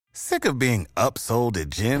Sick of being upsold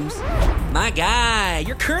at gyms? My guy,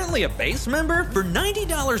 you're currently a base member? For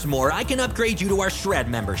 $90 more, I can upgrade you to our Shred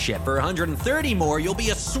membership. For $130 more, you'll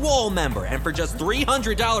be a Swole member. And for just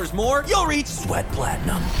 $300 more, you'll reach Sweat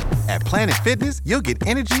Platinum. At Planet Fitness, you'll get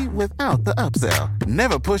energy without the upsell.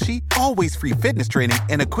 Never pushy, always free fitness training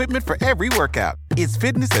and equipment for every workout. It's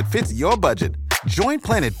fitness that fits your budget. Join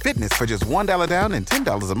Planet Fitness for just $1 down and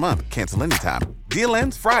 $10 a month. Cancel anytime. Deal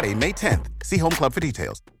ends Friday, May 10th. See Home Club for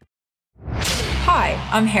details. Hi,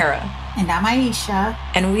 I'm Hera. And I'm Aisha.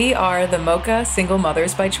 And we are the Mocha Single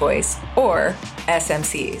Mothers by Choice, or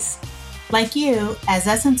SMCs. Like you, as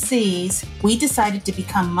SMCs, we decided to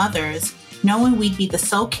become mothers, knowing we'd be the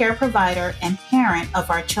sole care provider and parent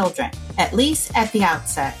of our children, at least at the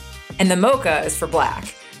outset. And the Mocha is for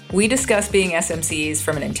Black. We discuss being SMCs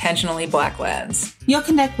from an intentionally Black lens. You'll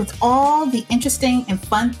connect with all the interesting and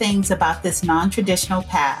fun things about this non-traditional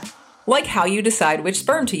path. Like how you decide which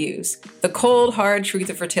sperm to use, the cold, hard truth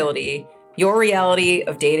of fertility, your reality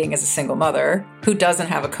of dating as a single mother who doesn't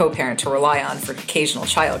have a co-parent to rely on for occasional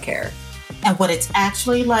childcare, and what it's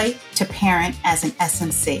actually like to parent as an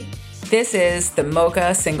SMC. This is the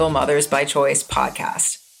Mocha Single Mothers by Choice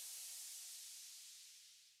podcast.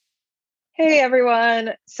 Hey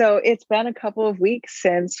everyone. So it's been a couple of weeks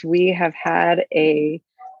since we have had a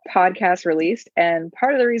podcast released, and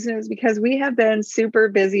part of the reason is because we have been super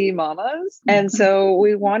busy mamas, and so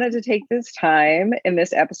we wanted to take this time in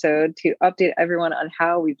this episode to update everyone on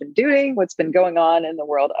how we've been doing, what's been going on in the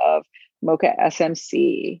world of Mocha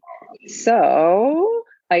SMC. So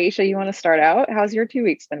Aisha, you want to start out? How's your 2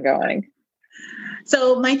 weeks been going?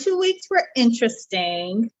 So my 2 weeks were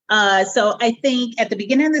interesting. So I think at the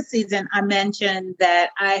beginning of the season, I mentioned that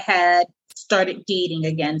I had started dating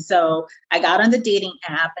again. So I got on the dating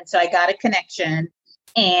app, and so I got a connection,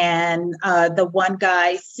 and the one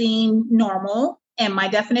guy seemed normal. And my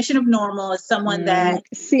definition of normal is someone that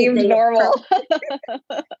seemed normal.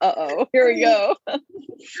 Uh-oh, here we go.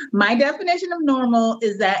 My definition of normal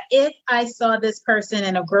is that if I saw this person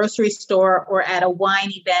in a grocery store or at a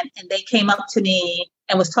wine event and they came up to me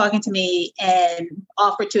and was talking to me and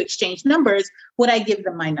offered to exchange numbers, would I give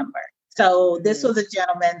them my number? So this was a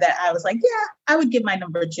gentleman that I was like, yeah, I would give my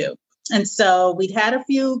number to. And so we'd had a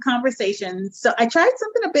few conversations. So I tried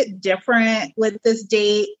something a bit different with this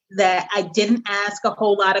date, that I didn't ask a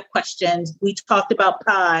whole lot of questions. We talked about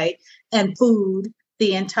pie and food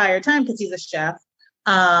the entire time because he's a chef.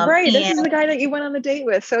 Right. This is the guy that you went on the date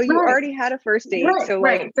with. So you already had a first date. Right, so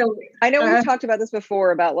So I know we've talked about this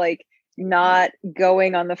before about like not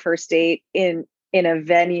going on the first date in a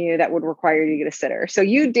venue that would require you to get a sitter. So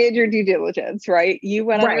you did your due diligence, right? You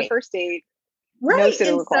went on your first date. Right. No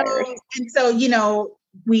sitter required. So, you know,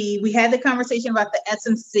 we had the conversation about the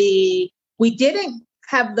SMC. We didn't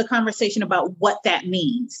have the conversation about what that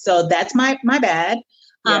means. So that's my bad.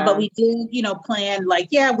 But we did, you know, plan like,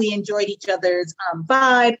 yeah, we enjoyed each other's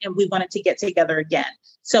vibe and we wanted to get together again.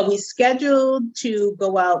 So we scheduled to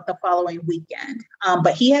go out the following weekend.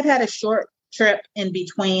 But he had a short trip in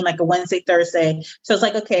between, like a Wednesday, Thursday. So it's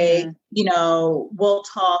like, okay, you know, we'll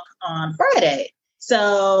talk on Friday.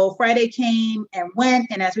 So Friday came and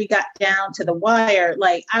went. And as we got down to the wire,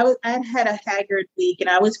 like I had a haggard week and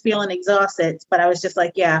I was feeling exhausted, but I was just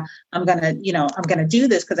like, yeah, I'm going to do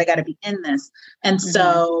this because I got to be in this. And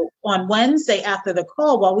so on Wednesday after the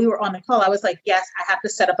call, while we were on the call, I was like, yes, I have to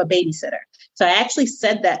set up a babysitter. So I actually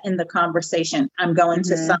said that in the conversation, I'm going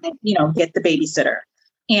to get the babysitter.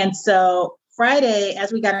 And so Friday,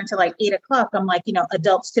 as we got into like 8:00, I'm like, you know,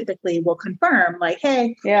 adults typically will confirm like,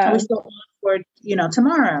 hey, we're still on for, you know,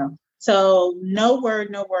 tomorrow. So no word.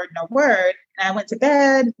 And I went to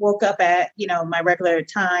bed, woke up at, you know, my regular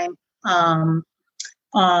time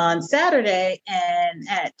on Saturday. And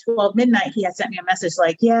at 12 midnight, he had sent me a message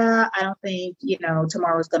like, yeah, I don't think, you know,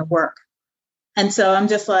 tomorrow's going to work. And so I'm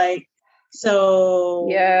just like, so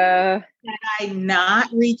had I not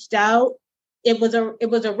reached out, it was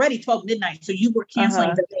already 12 midnight. So you were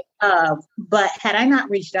canceling the day of, but had I not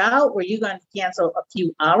reached out, were you going to cancel a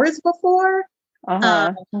few hours before?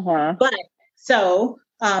 But so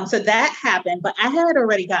that happened, but I had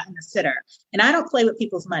already gotten a sitter and I don't play with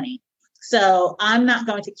people's money. So I'm not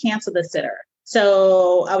going to cancel the sitter.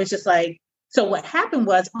 So I was just like, so what happened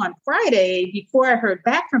was on Friday, before I heard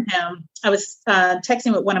back from him, I was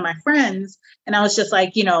texting with one of my friends and I was just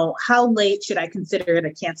like, you know, how late should I consider it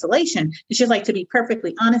a cancellation? And she's like, to be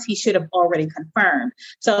perfectly honest, he should have already confirmed.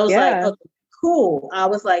 So I was like, okay, cool. I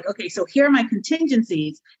was like, okay, so here are my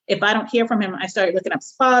contingencies. If I don't hear from him, I started looking up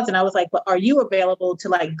spas, and I was like, but are you available to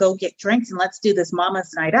like go get drinks and let's do this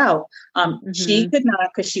mama's night out? She could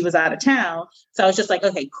not because she was out of town. So I was just like,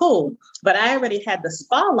 okay, cool. But I already had the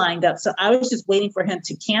spa lined up. So I was just waiting for him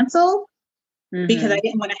to cancel because I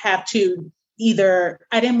didn't want to have to I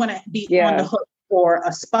didn't want to be on the hook for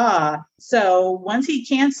a spa. So once he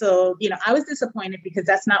canceled, I was disappointed because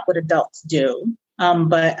that's not what adults do.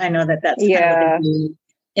 But I know that that's kind of what they do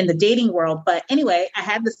in the dating world. But anyway, I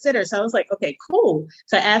had the sitter. So I was like, okay, cool.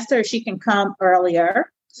 So I asked her if she can come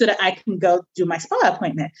earlier so that I can go do my spa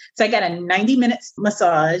appointment. So I got a 90-minute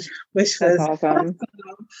massage, which was awesome.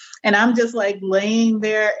 And I'm just like laying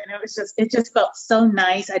there, and it just felt so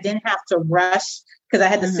nice. I didn't have to rush because I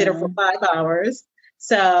had to sit her for 5 hours.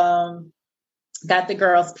 So got the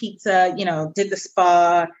girls pizza, did the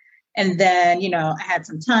spa. And then, I had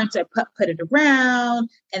some time to put it around.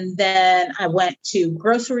 And then I went to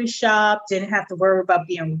grocery shop, didn't have to worry about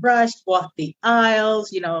being rushed, walked the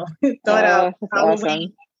aisles, thought out Halloween.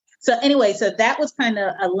 Awesome. So anyway, so that was kind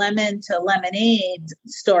of a lemon to lemonade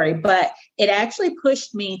story, but it actually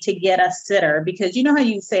pushed me to get a sitter because you know how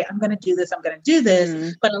you say, I'm going to do this,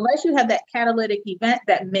 but unless you have that catalytic event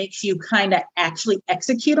that makes you kind of actually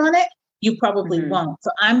execute on it, you probably won't.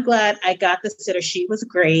 So I'm glad I got the sitter. She was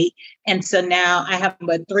great. And so now I have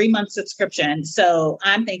a 3-month subscription. So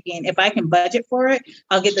I'm thinking if I can budget for it,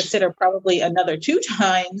 I'll get the sitter probably another 2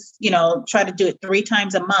 times, try to do it 3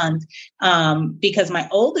 times a month. Because my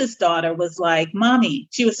oldest daughter was like, Mommy,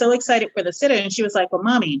 she was so excited for the sitter. And she was like, well,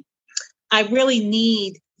 Mommy, I really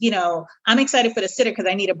need, I'm excited for the sitter because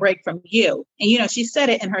I need a break from you. And, she said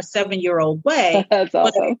it in her 7-year-old way. That's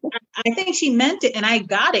awesome. I think she meant it and I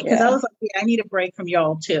got it because I was like, I need a break from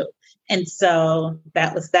y'all too. And so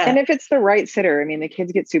that was that. And if it's the right sitter, I mean, the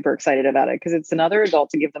kids get super excited about it because it's another adult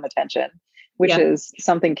to give them attention, which is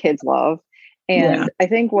something kids love. And I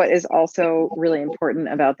think what is also really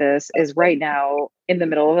important about this is right now in the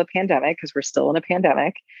middle of a pandemic, because we're still in a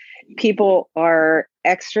pandemic, people are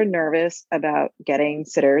extra nervous about getting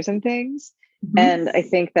sitters and things. And I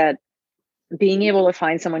think that being able to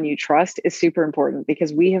find someone you trust is super important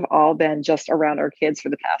because we have all been just around our kids for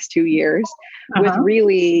the past 2 years with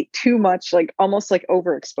really too much, like almost like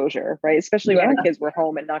overexposure, right? Especially when our kids were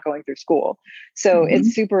home and not going through school. So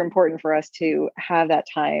it's super important for us to have that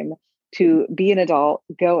time to be an adult,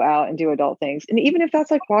 go out and do adult things. And even if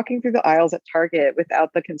that's like walking through the aisles at Target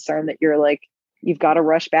without the concern that you're like, you've got to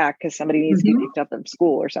rush back because somebody needs to be picked up from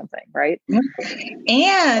school or something, right?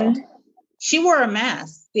 And she wore a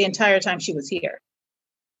mask the entire time she was here.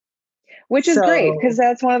 Which is great because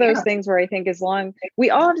that's one of those things where I think we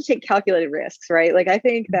all have to take calculated risks, right? Like I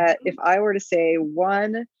think that if I were to say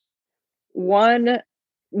one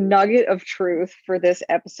nugget of truth for this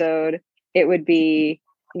episode, it would be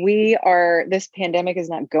this pandemic is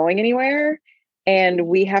not going anywhere and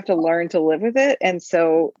we have to learn to live with it. And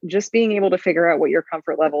so just being able to figure out what your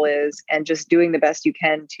comfort level is and just doing the best you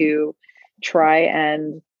can to try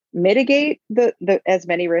and mitigate the as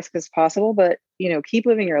many risks as possible, but keep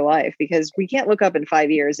living your life because we can't look up in 5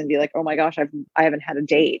 years and be like, oh my gosh, I haven't had a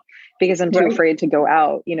date because I'm too afraid to go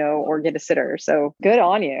out, or get a sitter. So good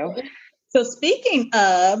on you. So speaking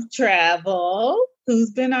of travel,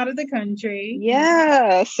 who's been out of the country?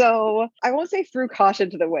 Yeah. So I won't say threw caution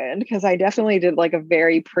to the wind because I definitely did like a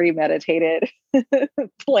very premeditated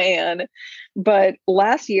plan. But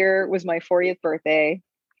last year was my 40th birthday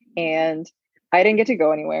and I didn't get to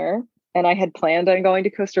go anywhere. And I had planned on going to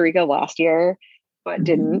Costa Rica last year, but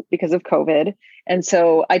didn't because of COVID. And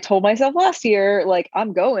so I told myself last year, like,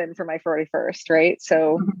 I'm going for my 41st, right?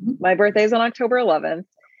 So my birthday is on October 11th.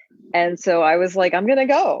 And so I was like, I'm going to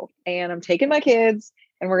go and I'm taking my kids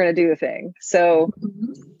and we're going to do the thing. So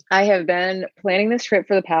I have been planning this trip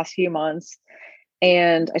for the past few months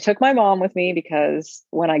and I took my mom with me because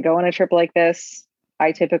when I go on a trip like this,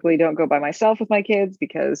 I typically don't go by myself with my kids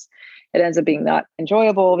because it ends up being not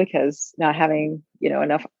enjoyable because not having,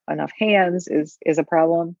 enough hands is a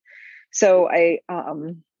problem. So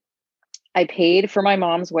I paid for my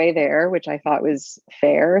mom's way there, which I thought was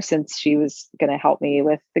fair since she was going to help me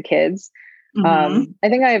with the kids. I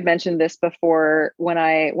think I have mentioned this before. When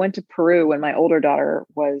I went to Peru, when my older daughter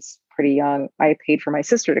was pretty young, I paid for my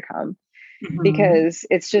sister to come because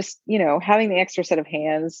it's just, having the extra set of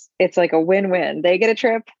hands, it's like a win-win. They get a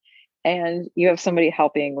trip and you have somebody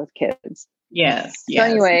helping with kids. Yes. So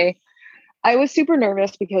anyway, I was super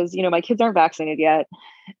nervous because, my kids aren't vaccinated yet.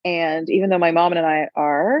 And even though my mom and I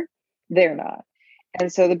are, they're not.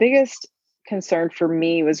 And so the biggest concern for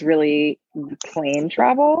me was really the plane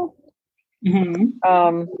travel.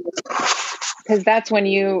 because that's when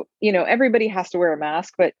everybody has to wear a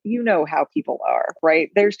mask, but you know how people are,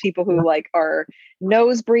 right? There's people who like are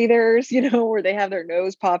nose breathers, where they have their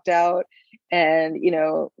nose popped out, and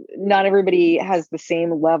not everybody has the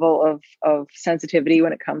same level of sensitivity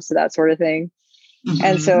when it comes to that sort of thing. Mm-hmm.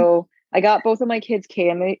 And so I got both of my kids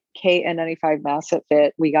KN95 masks that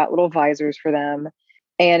fit. We got little visors for them,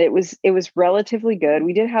 and it was relatively good.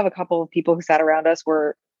 We did have a couple of people who sat around us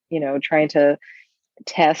were trying to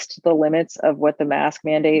test the limits of what the mask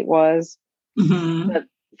mandate was. Mm-hmm. But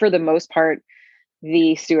for the most part,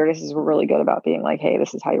 the stewardesses were really good about being like, hey,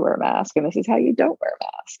 this is how you wear a mask and this is how you don't wear a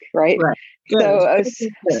mask. Right. So I was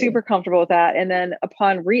super comfortable with that. And then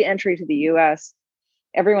upon re-entry to the US,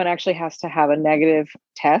 everyone actually has to have a negative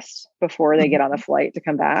test before they get on the flight to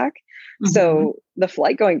come back. Mm-hmm. So the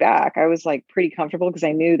flight going back, I was like pretty comfortable because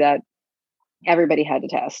I knew that everybody had to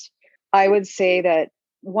test. I would say that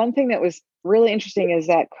one thing that was really interesting is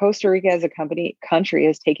that Costa Rica as a country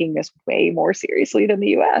is taking this way more seriously than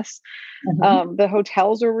the US. Mm-hmm. The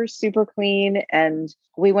hotels were super clean, and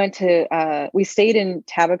we stayed in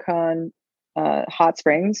Tabacon hot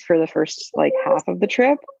springs for the first half of the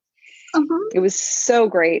trip. Mm-hmm. It was so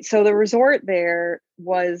great. So the resort there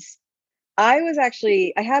I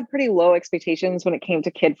had pretty low expectations when it came to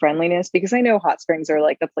kid friendliness, because I know hot springs are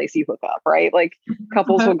like the place you hook up, right? Like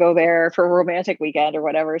couples will go there for a romantic weekend or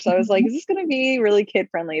whatever. So I was like, is this going to be really kid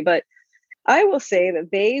friendly? But I will say that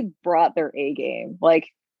they brought their A game. Like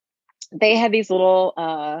they had these little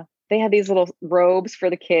robes for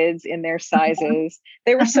the kids in their sizes.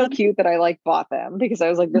 They were so cute that I bought them because I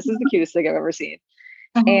was like, this is the cutest thing I've ever seen.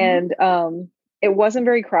 And it wasn't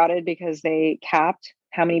very crowded because they capped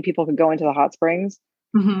how many people could go into the hot springs.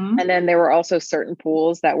 Mm-hmm. And then there were also certain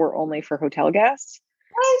pools that were only for hotel guests.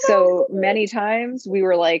 So many times we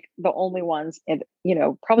were the only ones, and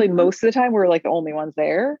probably most of the time we were the only ones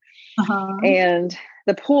there. And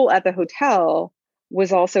the pool at the hotel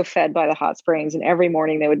was also fed by the hot springs, and every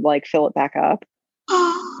morning they would fill it back up.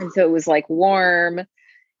 And so it was warm,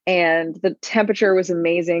 and the temperature was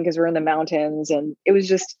amazing because we're in the mountains, and it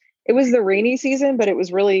was the rainy season, but it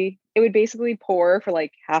would basically pour for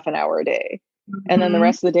half an hour a day. Mm-hmm. And then the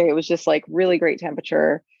rest of the day, it was just really great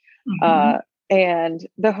temperature. Mm-hmm. And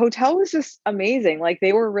the hotel was just amazing.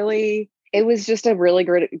 It was just a really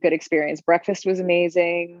good experience. Breakfast was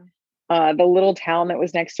amazing. The little town that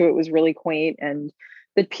was next to it was really quaint, and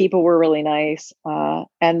the people were really nice.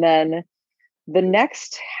 And then the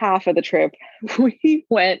next half of the trip, we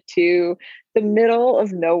went to the middle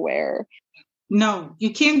of nowhere. No,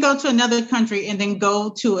 you can't go to another country and then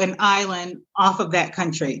go to an island off of that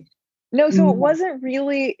country. No, so it wasn't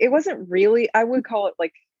really, I would call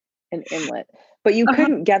it an inlet, but you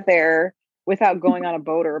couldn't get there without going on a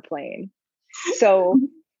boat or a plane. So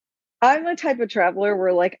I'm the type of traveler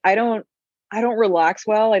where I don't relax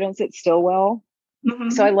well. I don't sit still well.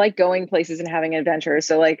 Mm-hmm. So I like going places and having adventures.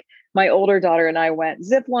 So my older daughter and I went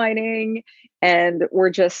zip lining, and we're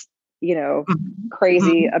just,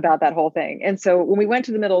 crazy about that whole thing. And so when we went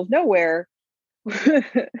to the middle of nowhere,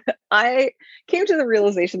 I came to the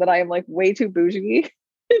realization that I am way too bougie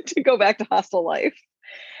to go back to hostel life.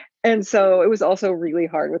 And so it was also really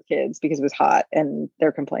hard with kids because it was hot and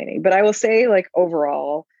they're complaining. But I will say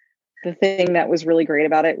overall, the thing that was really great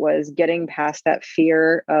about it was getting past that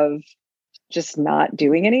fear of just not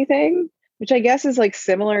doing anything, which I guess is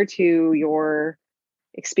similar to your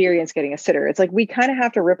experience getting a sitter. It's we kind of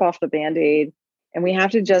have to rip off the Band-Aid, and we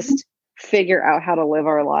have to just figure out how to live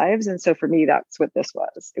our lives. And so for me, that's what this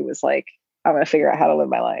was. It was I'm going to figure out how to live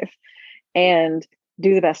my life and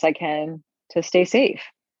do the best I can to stay safe.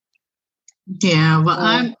 Yeah, well,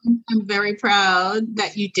 I'm very proud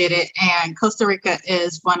that you did it, and Costa Rica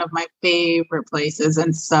is one of my favorite places.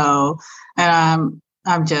 And so I'm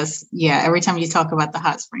just, every time you talk about the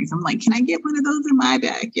hot springs, I'm like, can I get one of those in my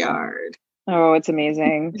backyard? Oh, it's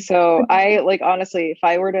amazing. So I honestly, if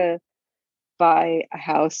I were to buy a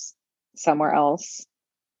house somewhere else,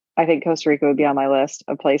 I think Costa Rica would be on my list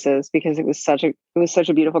of places, because it was such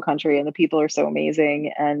a beautiful country, and the people are so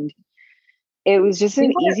amazing, and it was just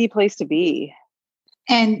an easy place to be.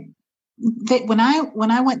 And when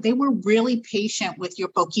I went, they were really patient with your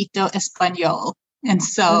poquito español, and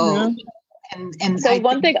so and so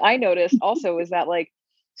one thing I noticed also is that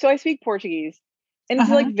so I speak Portuguese. And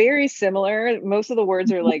it's very similar. Most of the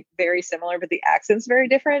words are very similar, but the accent's very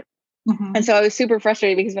different. Mm-hmm. And so I was super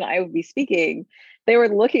frustrated because when I would be speaking, they were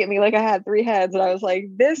looking at me like I had three heads. And I was like,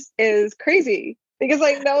 this is crazy, because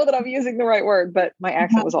I know that I'm using the right word, but my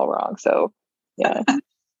accent was all wrong. So yeah.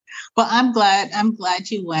 Well, I'm glad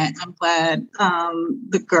you went. I'm glad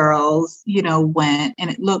the girls, went, and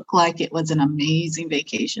it looked like it was an amazing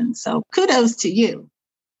vacation. So kudos to you.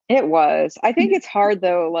 It was. I think it's hard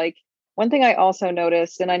though. Like one thing I also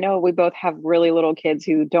noticed, and I know we both have really little kids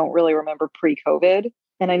who don't really remember pre-COVID.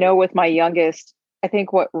 And I know with my youngest, I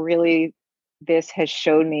think what really this has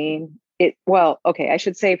shown me I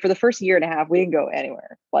should say for the first year and a half, we didn't go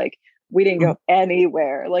anywhere. Like we didn't go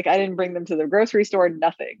anywhere. Like I didn't bring them to the grocery store,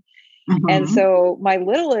 nothing. Mm-hmm. And so my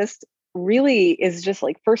littlest really is just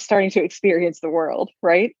like first starting to experience the world.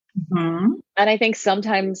 Right. Mm-hmm. And I think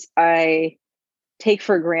sometimes I take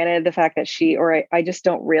for granted the fact that I just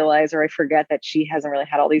don't realize, or I forget that she hasn't really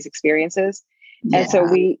had all these experiences. Yeah. And so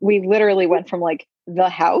we literally went from like the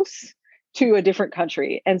house to a different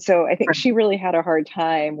country. And so I think she really had a hard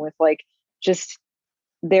time with like,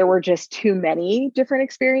 there were just too many different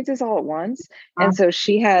experiences all at once. And so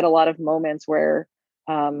she had a lot of moments where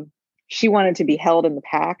she wanted to be held in the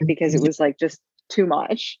pack because it was like just too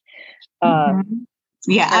much.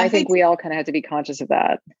 Yeah. I think we all kind of had to be conscious of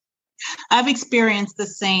that. I've experienced the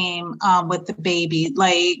same with the baby.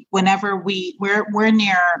 Like whenever we're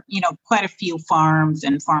near, quite a few farms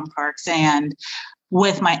and farm parks, and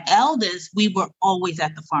with my eldest, we were always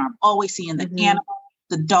at the farm, always seeing the animals,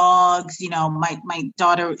 the dogs. My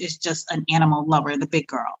daughter is just an animal lover, the big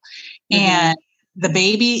girl, and the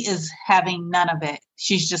baby is having none of it.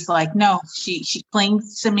 She's just like, no, she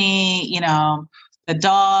clings to me. The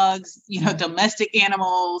dogs, domestic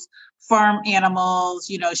animals, farm animals,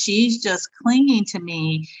 she's just clinging to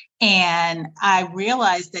me. And I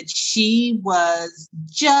realized that she was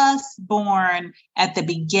just born at the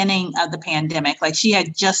beginning of the pandemic. Like she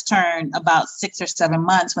had just turned about 6 or 7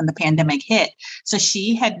 months when the pandemic hit. So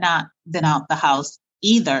she had not been out the house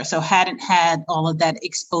either. So hadn't had all of that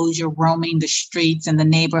exposure roaming the streets and the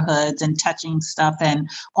neighborhoods and touching stuff and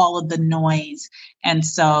all of the noise. And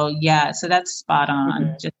so, so that's spot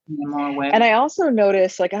on. Just in more way. And I also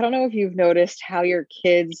noticed, like, I don't know if you've noticed how your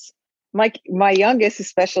kids, my youngest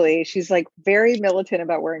especially, she's like very militant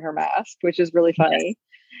about wearing her mask, which is really funny.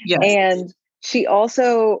 Yes. And she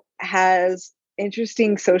also has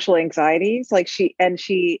interesting social anxieties. Like she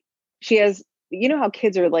has, how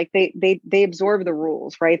kids are like, they absorb the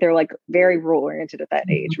rules, right? They're like very rule oriented at that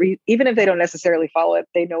age. Even if they don't necessarily follow it,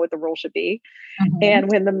 they know what the rule should be.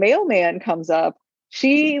 And when the mailman comes up,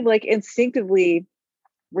 she like instinctively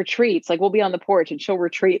retreats. Like we'll be on the porch and she'll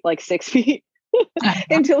retreat like 6 feet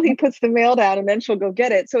until he puts the mail down, and then she'll go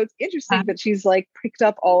get it. So it's interesting that she's like picked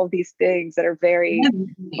up all of these things that are very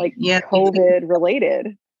COVID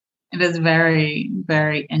related. It is very,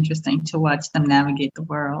 very interesting to watch them navigate the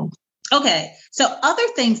world. Okay, so other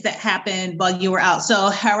things that happened while you were out. So,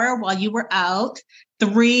 Hera, while you were out,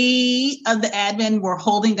 3 of the admin were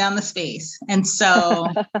holding down the space. And so,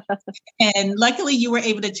 and luckily you were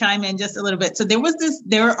able to chime in just a little bit. So there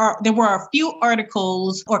were a few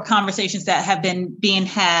articles or conversations that have been being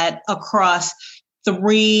had across the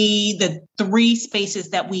 3 spaces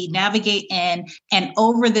that we navigate in. And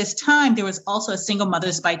over this time, there was also a Single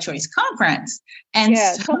Mothers by Choice conference. And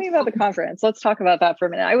tell me about the conference. Let's talk about that for a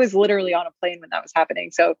minute. I was literally on a plane when that was happening.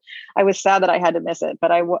 So I was sad that I had to miss it,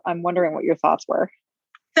 but I'm wondering what your thoughts were.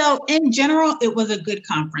 So in general, it was a good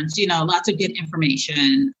conference, lots of good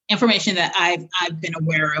information that I've been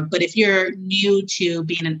aware of. But if you're new to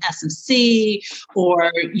being an SMC, or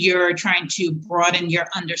you're trying to broaden your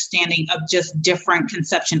understanding of just different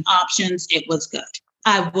conception options, it was good.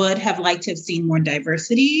 I would have liked to have seen more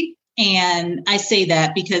diversity. And I say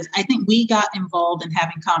that because I think we got involved in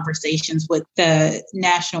having conversations with the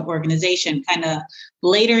national organization kind of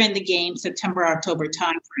later in the game, September, October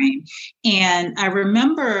timeframe. And I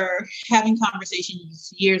remember having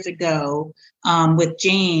conversations years ago with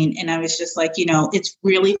Jane, and I was just like, it's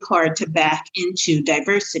really hard to back into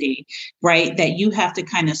diversity, right? That you have to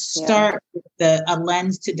kind of start with a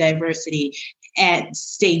lens to diversity at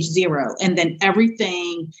stage 0. And then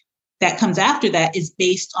everything that comes after that is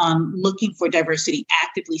based on looking for diversity,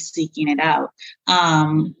 actively seeking it out.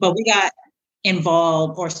 But we got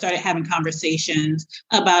involved or started having conversations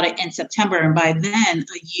about it in September. And by then,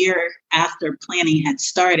 a year after planning had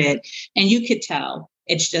started, and you could tell,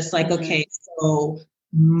 it's just like, okay, so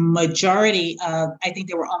majority of, I think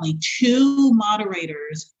there were only 2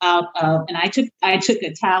 moderators out of, and I took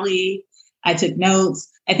a tally, I took notes.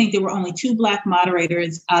 I think there were only 2 Black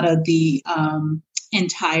moderators out of the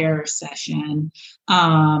entire session.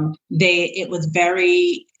 It was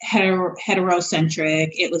very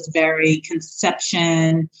heterocentric. It was very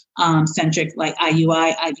conception centric, like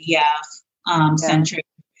IUI, IVF centric,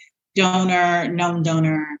 donor, known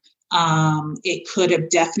donor, It could have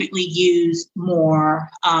definitely used more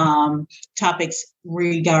topics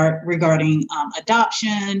regarding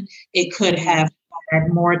adoption. It could have had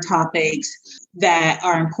more topics that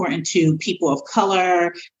are important to people of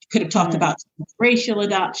color. Could have talked about racial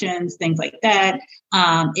adoptions, things like that.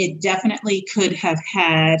 It definitely could have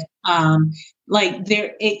had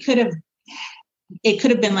it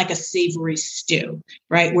could have been like a savory stew,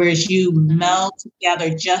 right? Whereas you meld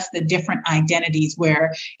together just the different identities,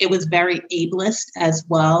 where it was very ableist as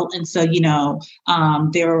well. And so,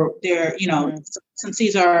 since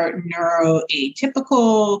these are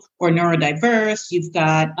neuroatypical or neurodiverse, you've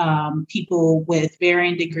got people with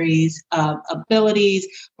varying degrees of abilities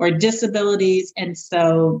or disabilities. And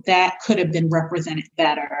so that could have been represented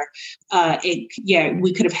better.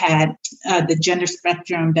 We could have had the gender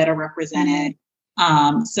spectrum better represented.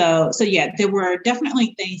 There were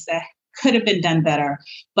definitely things that could have been done better,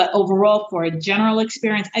 but overall for a general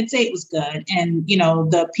experience, I'd say it was good. And,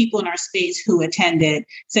 the people in our space who attended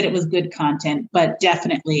said it was good content, but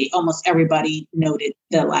definitely almost everybody noted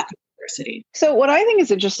the lack of diversity. So what I think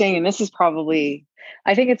is interesting, and this is probably,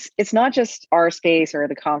 I think it's not just our space or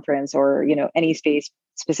the conference or, any space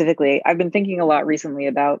specifically. I've been thinking a lot recently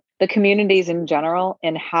about the communities in general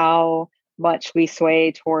and how much we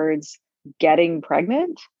sway towards getting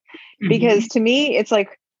pregnant, because to me it's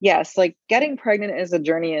like, yes, like getting pregnant is a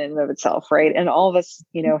journey in and of itself, right? And all of us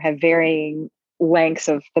have varying lengths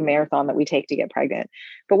of the marathon that we take to get pregnant,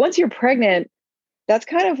 but once you're pregnant, that's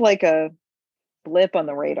kind of like a blip on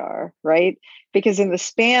the radar, right? Because in the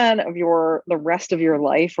span of the rest of your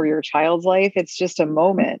life or your child's life, it's just a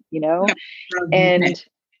moment, and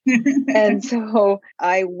and so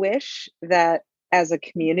I wish that as a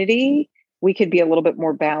community we could be a little bit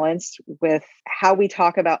more balanced with how we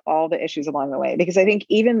talk about all the issues along the way. Because I think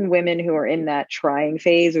even women who are in that trying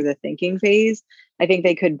phase or the thinking phase, I think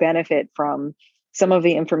they could benefit from some of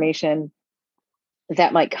the information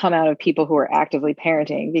that might come out of people who are actively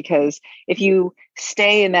parenting. Because if you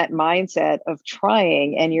stay in that mindset of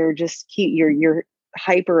trying and you're you're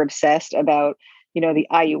hyper obsessed about, the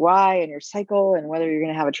IUI and your cycle and whether you're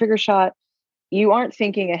going to have a trigger shot, you aren't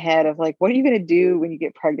thinking ahead of like, what are you going to do when you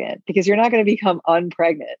get pregnant? Because you're not going to become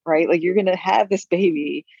unpregnant, right? Like you're going to have this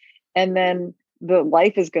baby and then the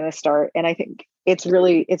life is going to start. And I think it's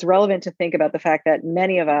relevant to think about the fact that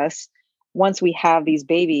many of us, once we have these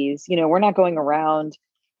babies, we're not going around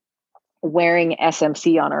wearing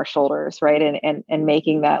SMC on our shoulders, right? And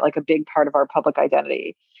making that like a big part of our public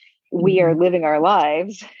identity. We are living our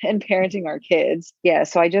lives and parenting our kids. Yeah.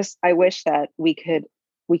 So I wish that we could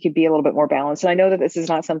be a little bit more balanced. And I know that this is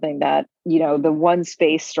not something that, the one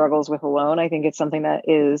space struggles with alone. I think it's something that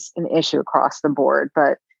is an issue across the board,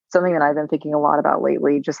 but something that I've been thinking a lot about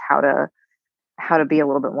lately, just how to be a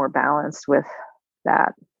little bit more balanced with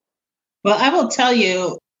that. Well, I will tell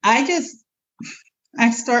you, I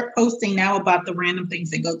start posting now about the random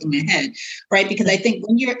things that go through my head, right? Because I think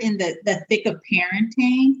when you're in the thick of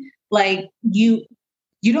parenting, like you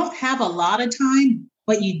don't have a lot of time,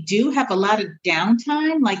 but you do have a lot of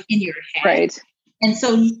downtime, like in your head. Right. And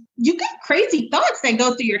so you get crazy thoughts that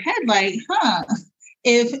go through your head, like,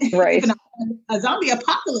 if a zombie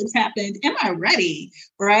apocalypse happened, am I ready?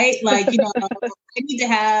 Right? Like, I need to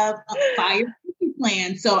have a fire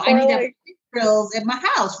plan. So I need to have grills at my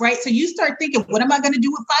house, right? So you start thinking, what am I going to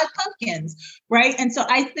do with 5 pumpkins? Right. And so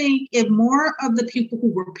I think if more of the people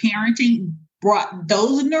who were parenting brought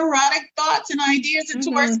those neurotic thoughts and ideas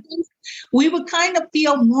into our space, we would kind of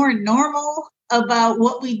feel more normal about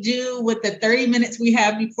what we do with the 30 minutes we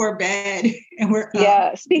have before bed.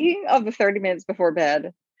 And speaking of the 30 minutes before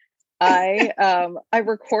bed, I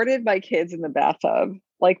recorded my kids in the bathtub,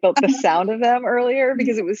 like the sound of them earlier,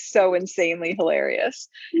 because it was so insanely hilarious.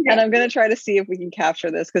 Yeah. And I'm going to try to see if we can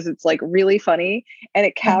capture this, because it's like really funny and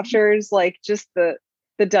it captures like just the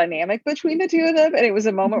dynamic between the two of them. And it was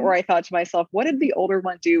a moment where I thought to myself, what did the older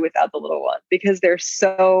one do without the little one? Because they're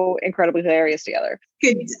so incredibly hilarious together.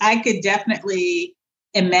 I could definitely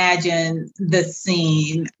imagine the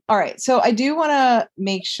scene. All right. So I do want to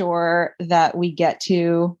make sure that we get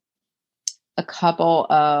to a couple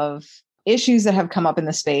of issues that have come up in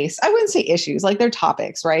the space. I wouldn't say issues, like they're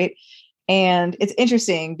topics, right? And it's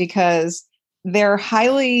interesting because they're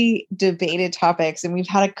highly debated topics. And we've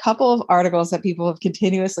had a couple of articles that people have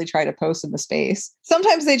continuously tried to post in the space.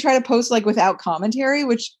 Sometimes they try to post like without commentary,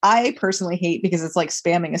 which I personally hate because it's like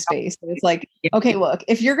spamming a space. And it's like, okay, look,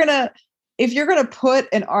 if you're going to put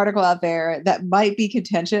an article out there that might be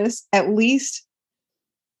contentious, at least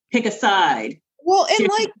pick a side. Well, and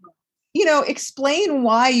like, explain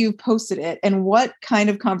why you posted it and what kind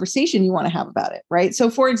of conversation you want to have about it. Right.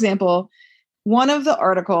 So for example, one of the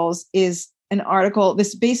articles is an article, this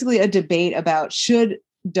is basically a debate about should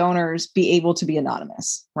donors be able to be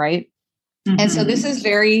anonymous, right? Mm-hmm. And so this is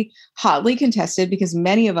very hotly contested because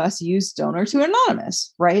many of us use donor to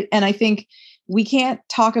anonymous, right? And I think we can't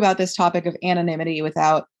talk about this topic of anonymity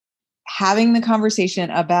without having the conversation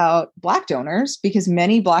about Black donors, because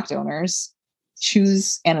many Black donors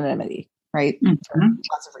choose anonymity, right? Mm-hmm. For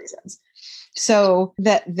lots of reasons. So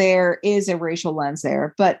that there is a racial lens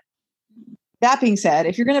there. But that being said,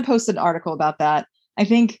 if you're going to post an article about that, I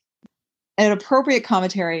think an appropriate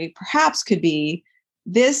commentary perhaps could be,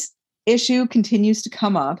 this issue continues to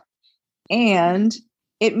come up and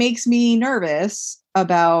it makes me nervous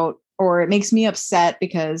about, or it makes me upset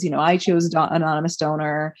because, I chose an anonymous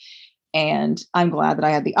donor and I'm glad that I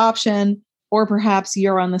had the option. Or perhaps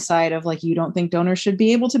you're on the side of like, you don't think donors should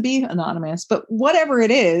be able to be anonymous, but whatever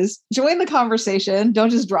it is, join the conversation. Don't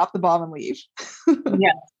just drop the bomb and leave.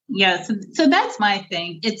 Yeah. So that's my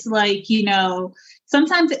thing. It's like,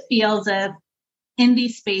 sometimes it feels as in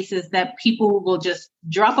these spaces that people will just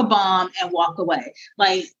drop a bomb and walk away.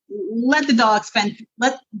 Like, let the dogs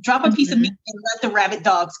drop a piece of meat and let the rabid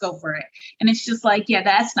dogs go for it. And it's just like, yeah,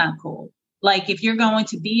 that's not cool. Like, if you're going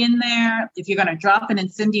to be in there, if you're going to drop an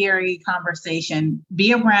incendiary conversation,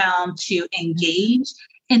 be around to engage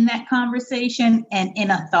in that conversation and in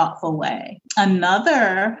a thoughtful way.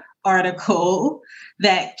 Another article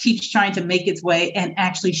that keeps trying to make its way and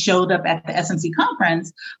actually showed up at the SMC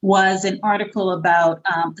conference was an article about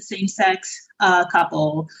a same-sex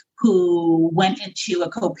couple who went into a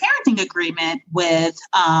co-parenting agreement with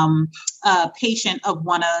a patient of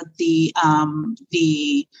one of the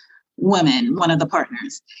women, one of the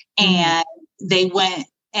partners. And they went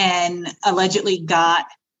and allegedly got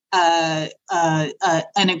an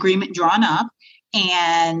agreement drawn up,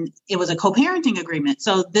 and it was a co-parenting agreement.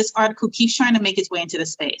 So this article keeps trying to make its way into the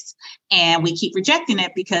space, and we keep rejecting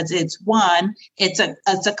it because it's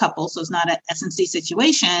a couple, so it's not an SMC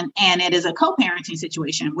situation, and it is a co-parenting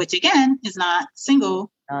situation, which again is not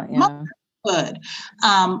single motherhood.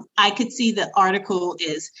 I could see the article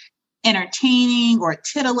is entertaining or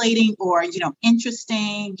titillating or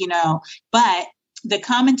interesting, but the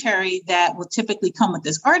commentary that will typically come with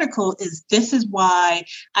this article is, this is why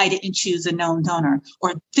I didn't choose a known donor,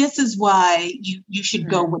 or this is why you should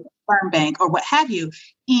go with a sperm bank, or what have you.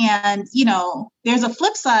 And, there's a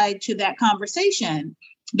flip side to that conversation,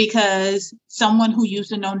 because someone who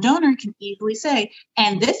used a known donor can easily say,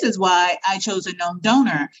 and this is why I chose a known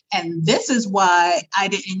donor, and this is why I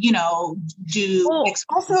didn't, do. Well,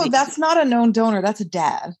 also, that's not a known donor. That's a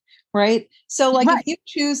dad, right? So like, if you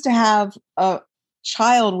choose to have a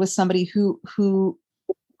child with somebody who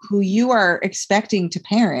you are expecting to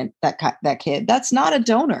parent that kid, that's not a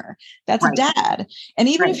donor, that's a dad. And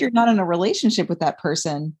even if you're not in a relationship with that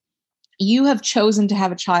person, you have chosen to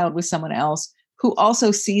have a child with someone else who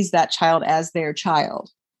also sees that child as their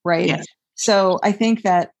child, right? Yes. So I think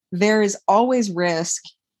that there is always risk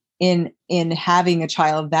in having a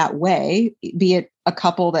child that way, be it a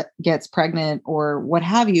couple that gets pregnant or what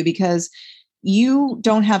have you, because you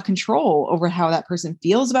don't have control over how that person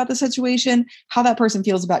feels about the situation, how that person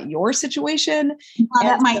feels about your situation. How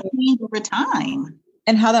that might change over time.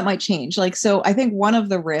 And how that might change. Like, so I think one of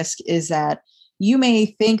the risks is that you may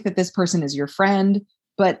think that this person is your friend,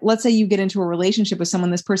 but let's say you get into a relationship with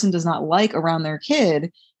someone this person does not like around their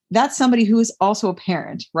kid. That's somebody who is also a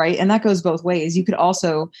parent, right? And that goes both ways. You could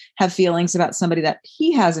also have feelings about somebody that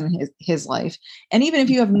he has in his life. And even if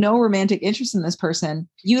you have no romantic interest in this person,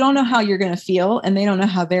 you don't know how you're going to feel, and they don't know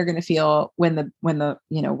how they're going to feel when the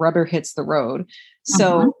rubber hits the road.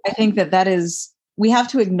 So I think we have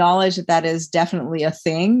to acknowledge that is definitely a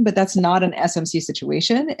thing, but that's not an SMC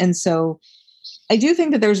situation. And so I do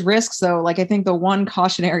think that there's risks, though. Like, I think the one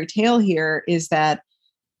cautionary tale here is that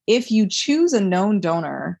if you choose a known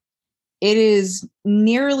donor, it is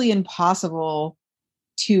nearly impossible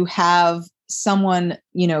to have someone,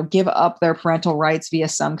 give up their parental rights via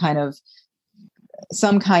some kind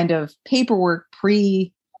of paperwork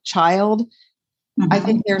pre-child. I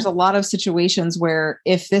think there's a lot of situations where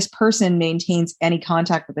if this person maintains any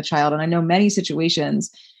contact with the child, and I know many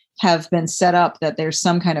situations have been set up that there's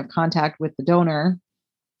some kind of contact with the donor,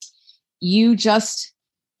 you're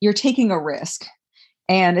taking a risk.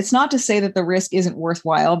 And it's not to say that the risk isn't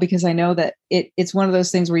worthwhile, because I know that it's one of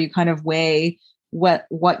those things where you kind of weigh what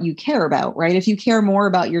you care about, right? If you care more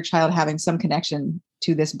about your child having some connection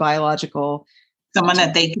to this biological someone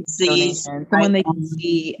that they can see, someone they can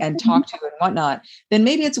see and talk to and whatnot, then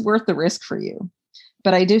maybe it's worth the risk for you.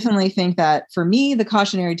 But I definitely think that for me, the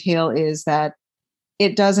cautionary tale is that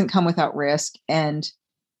it doesn't come without risk. And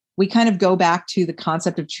we kind of go back to the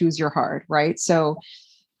concept of choose your hard, right? So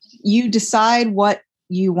you decide what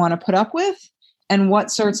you want to put up with and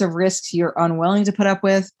what sorts of risks you're unwilling to put up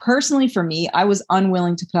with. Personally, for me, I was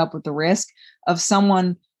unwilling to put up with the risk of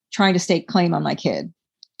someone trying to stake claim on my kid.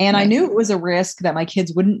 And I knew it was a risk that my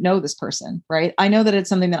kids wouldn't know this person, right? I know that it's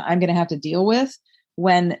something that I'm going to have to deal with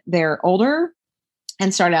when they're older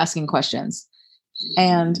and start asking questions.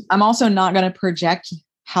 And I'm also not going to project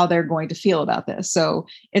how they're going to feel about this. So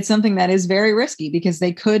it's something that is very risky because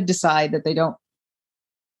they could decide that they don't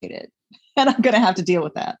hate it. And I'm going to have to deal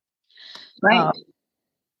with that. Right.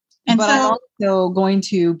 But I'm also going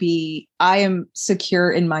to I am secure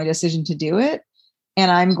in my decision to do it. And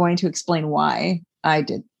I'm going to explain why I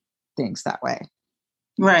did things that way.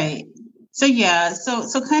 Right. So yeah, so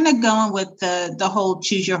kind of going with the whole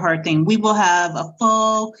choose your heart thing. We will have a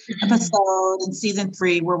full episode in season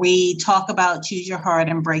 3 where we talk about choose your heart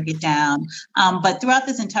and break it down. But throughout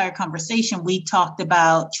this entire conversation, we talked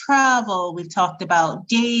about travel, we've talked about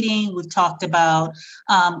dating, we've talked about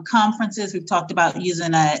conferences, we've talked about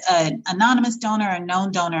using an anonymous donor, a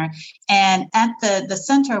known donor, and at the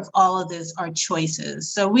center of all of this are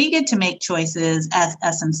choices. So we get to make choices as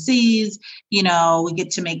SMCs. We get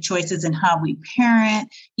to make choices in how we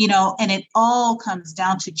parent, and it all comes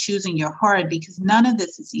down to choosing your heart because none of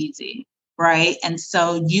this is easy, right? And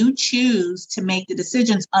so you choose to make the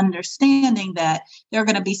decisions understanding that there are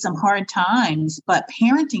going to be some hard times, but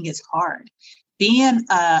parenting is hard. Being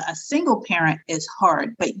a single parent is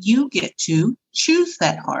hard, but you get to choose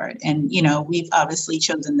that hard. And, we've obviously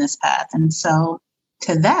chosen this path. And so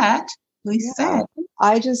to that, we said,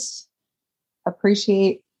 I just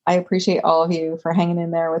appreciate all of you for hanging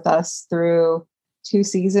in there with us through 2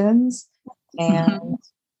 seasons. And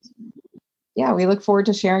we look forward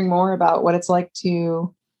to sharing more about what it's like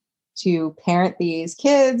to parent these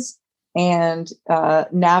kids and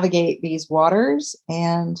navigate these waters.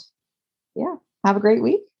 And have a great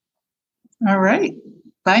week. All right.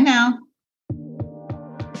 Bye now.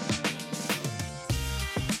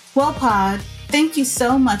 Well, Pod, thank you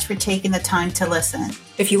so much for taking the time to listen.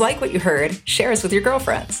 If you like what you heard, share us with your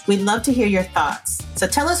girlfriends. We'd love to hear your thoughts. So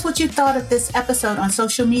tell us what you thought of this episode on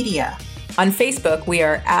social media. On Facebook, we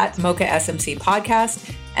are at Mocha SMC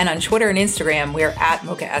Podcast. And on Twitter and Instagram, we are at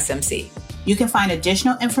Mocha SMC. You can find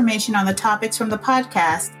additional information on the topics from the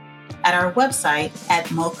podcast at our website at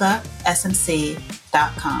mochasmc.com.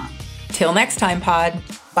 Till next time, Pod.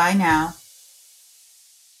 Bye now.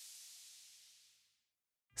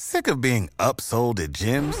 Sick of being upsold at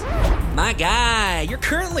gyms? My guy, you're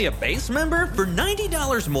currently a base member? For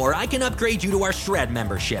 $90 more, I can upgrade you to our Shred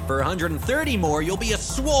membership. For $130 more, you'll be a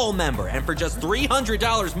Swole member. And for just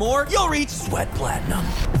 $300 more, you'll reach Sweat Platinum.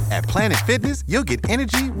 At Planet Fitness, you'll get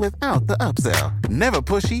energy without the upsell. Never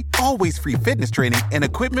pushy, always free fitness training and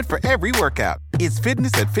equipment for every workout. It's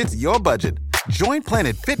fitness that fits your budget. Join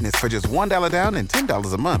Planet Fitness for just $1 down and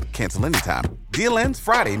 $10 a month. Cancel anytime. Deal ends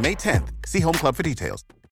Friday, May 10th. See Home Club for details.